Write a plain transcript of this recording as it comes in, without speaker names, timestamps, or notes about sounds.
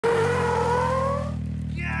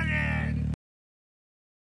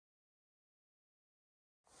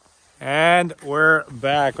And we're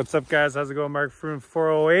back. What's up, guys? How's it going? Mark Freeman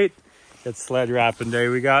 408. It's sled wrapping day.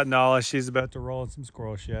 We got Nala. She's about to roll in some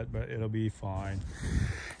squirrel shit, but it'll be fine.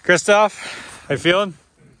 Christoph, how you feeling?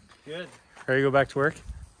 Good. Ready to go back to work?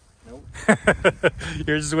 Nope.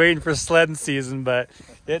 You're just waiting for sledding season, but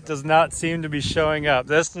it does not seem to be showing up.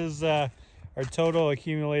 This is our total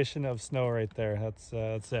accumulation of snow right there.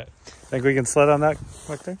 That's it. Think we can sled on that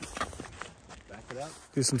back there? Back it up.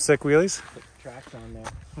 Do some sick wheelies? Put the tracks on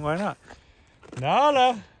there. Why not?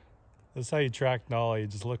 Nala! That's how you track Nala. You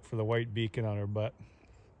just look for the white beacon on her butt.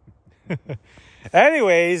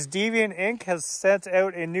 Anyways, Deviant Ink has sent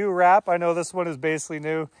out a new wrap. I know this one is basically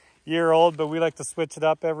new, year old, but we like to switch it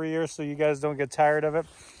up every year so you guys don't get tired of it.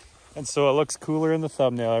 And so it looks cooler in the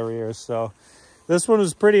thumbnail every year. So this one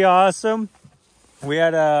was pretty awesome. We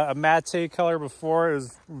had a matte color before. It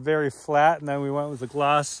was very flat, and then we went with the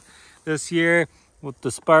gloss this year with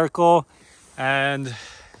the sparkle. And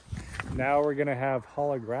now we're gonna have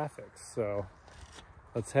holographics. So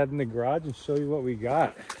let's head in the garage and show you what we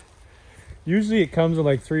got. Usually it comes in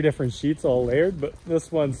like 3 different sheets all layered, but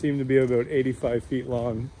this one seemed to be about 85 feet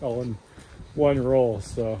long, all in one roll.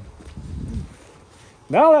 So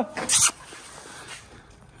Nala,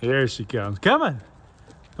 here she comes. Come on,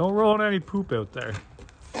 don't roll any poop out there.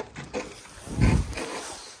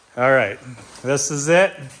 All right, this is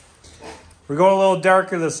it. We're going a little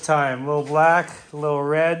darker this time, a little black, a little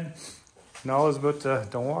red. Nala's about to,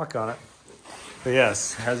 don't walk on it. But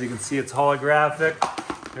yes, as you can see, it's holographic.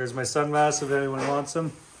 There's my sunglasses if anyone wants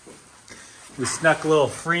them. We snuck a little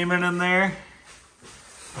Freeman in there.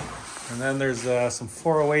 And then there's some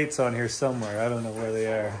 408s on here somewhere. I don't know where they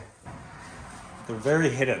are. They're very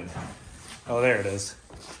hidden. Oh, there it is.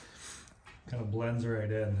 Kind of blends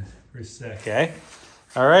right in. Pretty sick. Okay.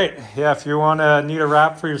 All right. Yeah, if you want to need a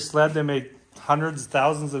wrap for your sled, they make hundreds,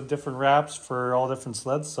 thousands of different wraps for all different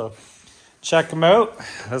sleds. So check them out.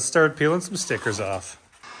 Let's start peeling some stickers off.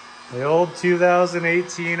 The old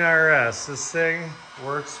 2018 RS. This thing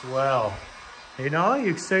works well. Hey, Nala,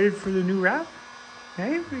 you excited for the new wrap?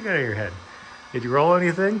 Hey, what you got in your head? Did you roll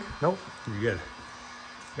anything? Nope, you're good.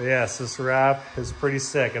 But yes, this wrap is pretty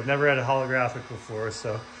sick. I've never had a holographic before,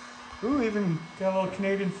 so. Ooh, even got a little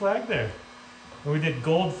Canadian flag there. And we did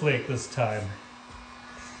gold flake this time.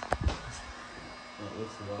 That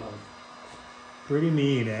looks wild. Pretty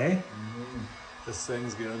neat, eh? This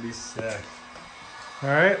thing's gonna be sick. All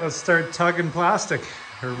right, let's start tugging plastic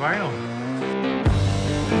or vinyl.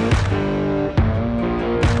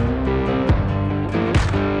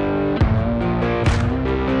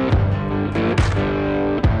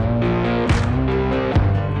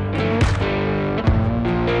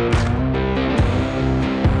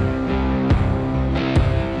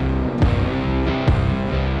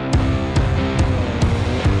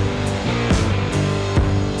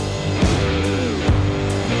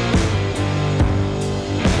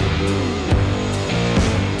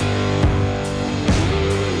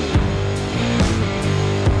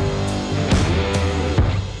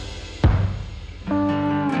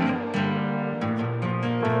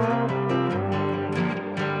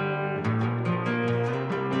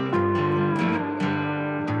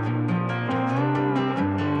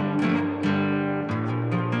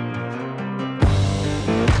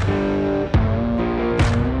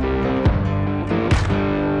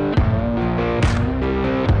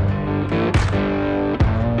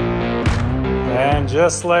 And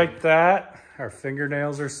just like that, our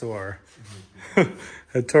fingernails are sore.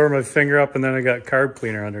 I tore my finger up and then I got carb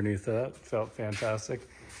cleaner underneath it. That felt fantastic.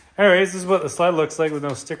 Anyways, this is what the sled looks like with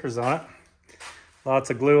no stickers on it.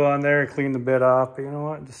 Lots of glue on there, clean the bit off, but you know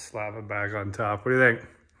what? Just slap it back on top. What do you think?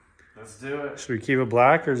 Let's do it. Should we keep it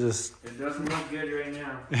black or just... It doesn't look good right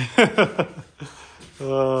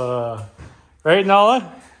now. Right,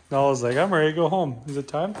 Nala? Nala's like, I'm ready to go home. Is it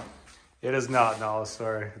time? It is not, Nala,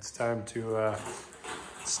 sorry. It's time to,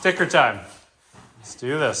 sticker time. Let's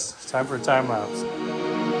do this. It's time for a time lapse.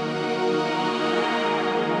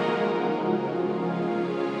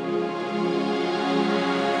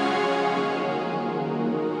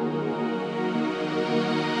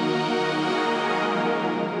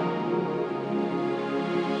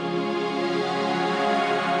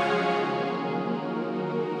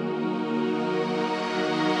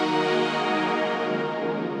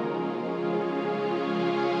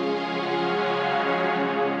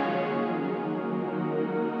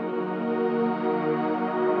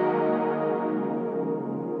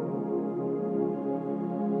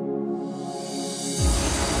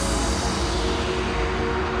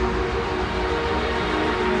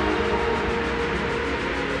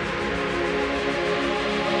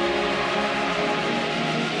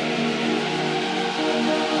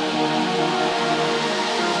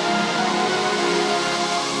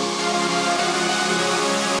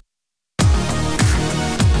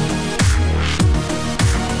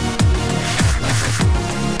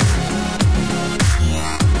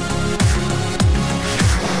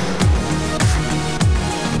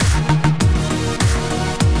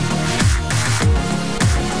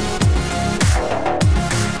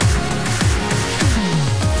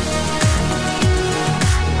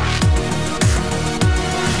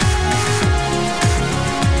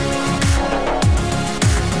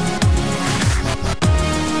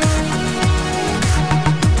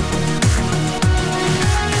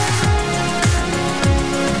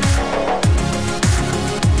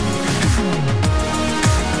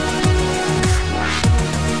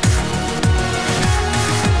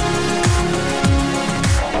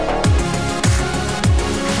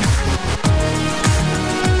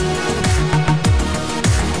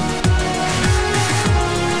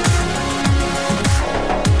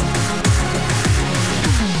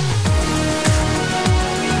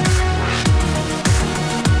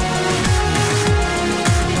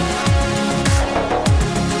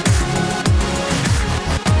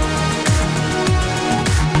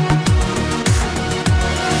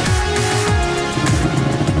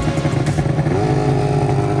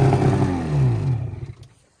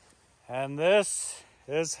 And this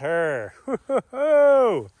is her.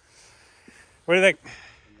 Woo-hoo-hoo. What do you think?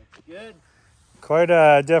 Looks good. Quite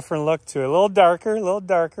a different look to it. A little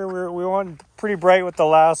darker, We went pretty bright with the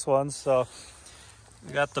last one, so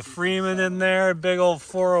we got the Freeman in there, big old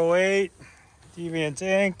 408, Deviant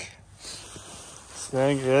ink. This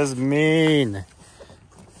thing is mean.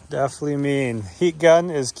 Definitely mean. Heat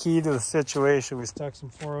gun is key to the situation. We stuck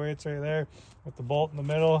some 408s right there with the bolt in the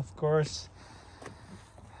middle, of course.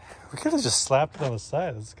 We could have just slapped it on the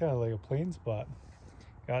side. It's kind of like a plain spot.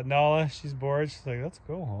 Got Nala, she's bored. She's like, let's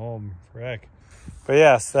go home, frick. But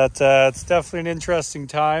yes, it's definitely an interesting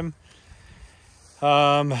time.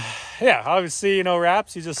 Yeah, obviously, you know,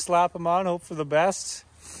 wraps, you just slap them on, hope for the best.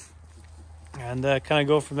 And kind of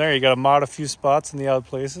go from there. You got to mod a few spots in the odd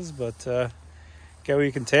places, but get what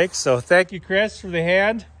you can take. So thank you, Chris, for the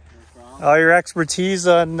hand. No problem. All your expertise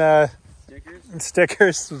on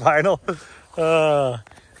Stickers. vinyl.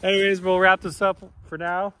 Anyways, we'll wrap this up for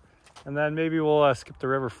now. And then maybe we'll skip the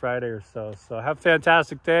river Friday or so. So have a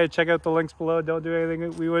fantastic day. Check out the links below. Don't do anything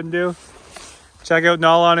that we wouldn't do. Check out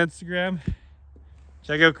Nala on Instagram.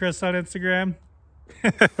 Check out Chris on Instagram.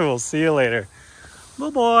 We'll see you later.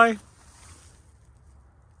 Bye-bye.